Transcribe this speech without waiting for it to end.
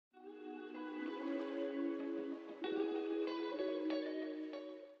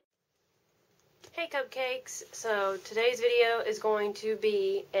Hey cupcakes! So today's video is going to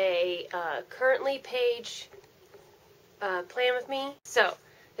be a currently page plan with me. So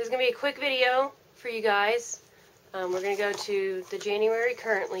this is going to be a quick video for you guys. We're going to go to the January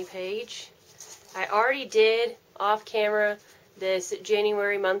currently page. I already did off camera this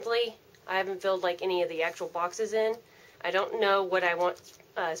January monthly. I haven't filled like any of the actual boxes in. I don't know what I want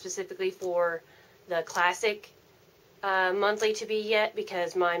specifically for the classic monthly to be yet,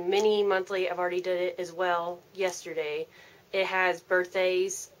 because my mini monthly, I've already did it as well yesterday. It has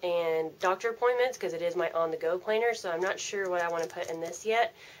birthdays and doctor appointments because it is my on-the-go planner, so I'm not sure what I want to put in this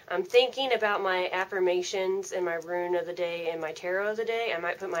yet. I'm thinking about my affirmations and my rune of the day and my tarot of the day. I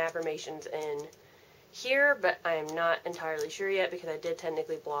might put my affirmations in here, but I am not entirely sure yet because I did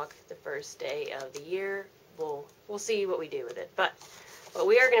technically block the first day of the year. We'll see what we do with it. But what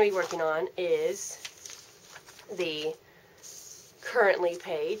we are going to be working on is the currently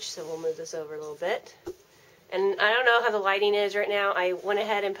page, so we'll move this over a little bit. And I don't know how the lighting is right now. I went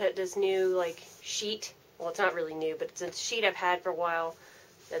ahead and put this new like sheet. Well, it's not really new, but it's a sheet I've had for a while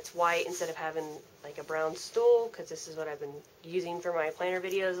that's white instead of having like a brown stool, because this is what I've been using for my planner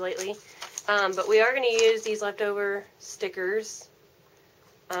videos lately. But we are going to use these leftover stickers.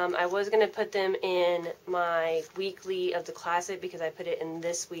 I was going to put them in my weekly of the classic because I put it in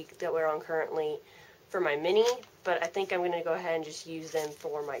this week that we're on currently for my mini, but I think I'm going to go ahead and just use them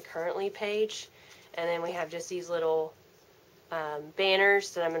for my currently page. And then we have just these little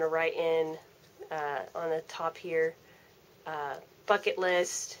banners that I'm going to write in on the top here, bucket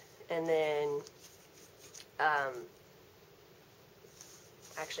list, and then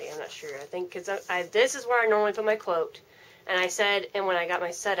actually I'm not sure, I think because this is where I normally put my quote. And I said, and when I got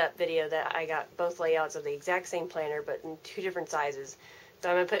my setup video, that I got both layouts of the exact same planner but in two different sizes. So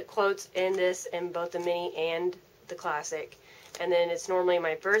I'm going to put quotes in this in both the mini and the classic. And then it's normally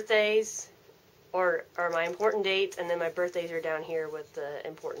my birthdays or my important dates, and then my birthdays are down here with the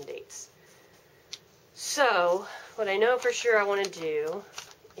important dates. So what I know for sure I want to do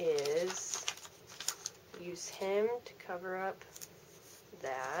is use him to cover up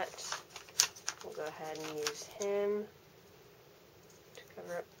that. We'll go ahead and use him to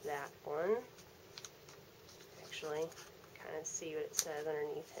cover up that one. Actually, kind of see what it says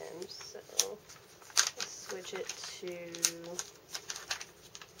underneath him, so let's switch it to, let's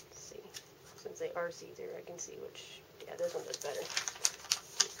see, since they are see-through, I can see which, yeah, this one does better.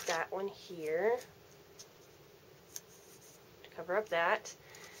 That one here to cover up that,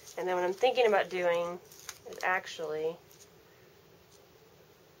 and then what I'm thinking about doing is actually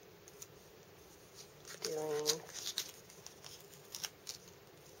doing,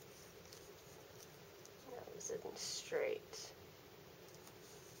 no, this isn't straight.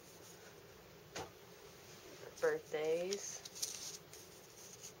 Birthdays,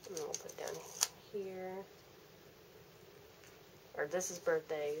 and then we'll put down here, or this is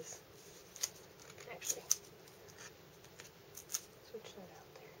birthdays, actually, switch that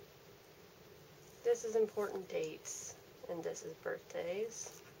out there. This is important dates, and this is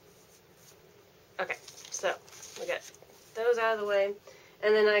birthdays. Okay, so we got those out of the way,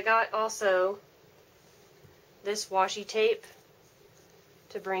 and then I got also this washi tape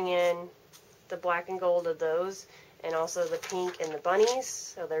to bring in the black and gold of those, and also the pink and the bunnies.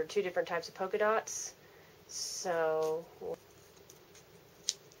 So there are two different types of polka dots. So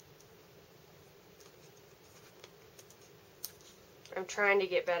I'm trying to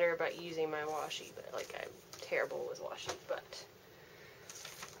get better about using my washi, but like I'm terrible with washi. But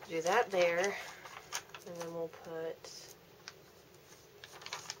do that there, and then we'll put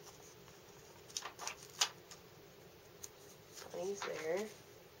bunnies there.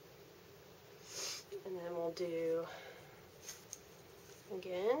 And then we'll do,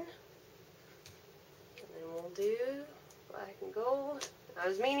 again, and then we'll do black and gold. I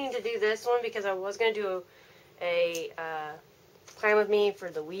was meaning to do this one because I was going to do a plan with me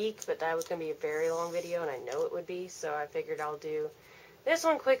for the week, but that was going to be a very long video, and I know it would be, so I figured I'll do this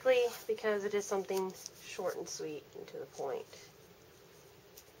one quickly because it is something short and sweet and to the point.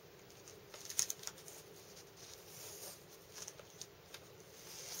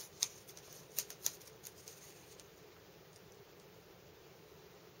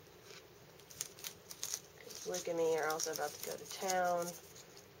 Luke and me are also about to go to town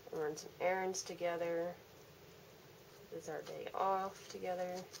and run some errands together. This is our day off together.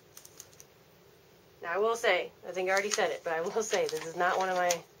 Now I will say, I think I already said it, but I will say this is not one of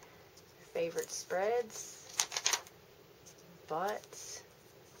my favorite spreads, but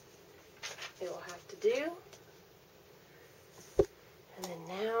it will have to do. And then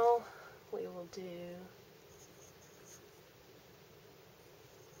now we will do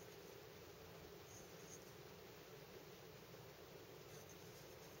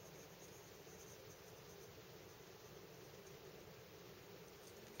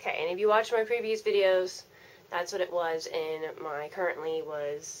Okay, and if you watched my previous videos, that's what it was in my currently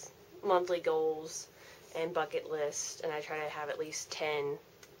was monthly goals and bucket list, and I try to have at least 10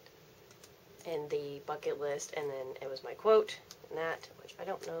 in the bucket list, and then it was my quote, and that, which I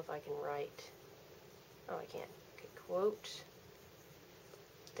don't know if I can write. Oh, I can't. Okay, quote.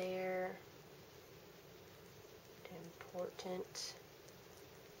 There. Important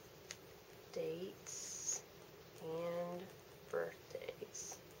dates and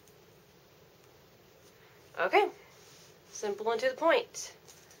birthdays. Okay, simple and to the point.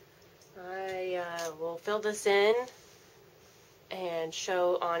 I will fill this in and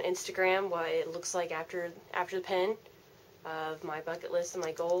show on Instagram what it looks like after the pen of my bucket list and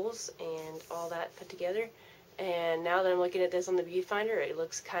my goals and all that put together. And now that I'm looking at this on the viewfinder, it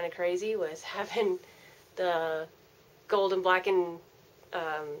looks kind of crazy with having the gold and black and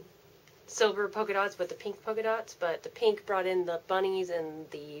silver polka dots with the pink polka dots, but the pink brought in the bunnies and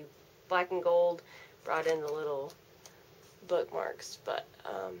the black and gold brought in the little bookmarks. But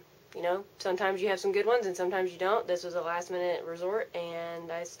you know, sometimes you have some good ones and sometimes you don't. This was a last minute resort,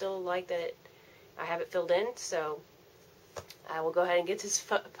 and I still like that I have it filled in, so I will go ahead and get this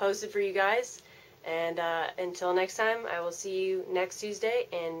posted for you guys. And until next time, I will see you next Tuesday,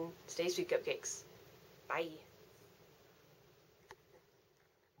 and stay sweet, cupcakes. Bye.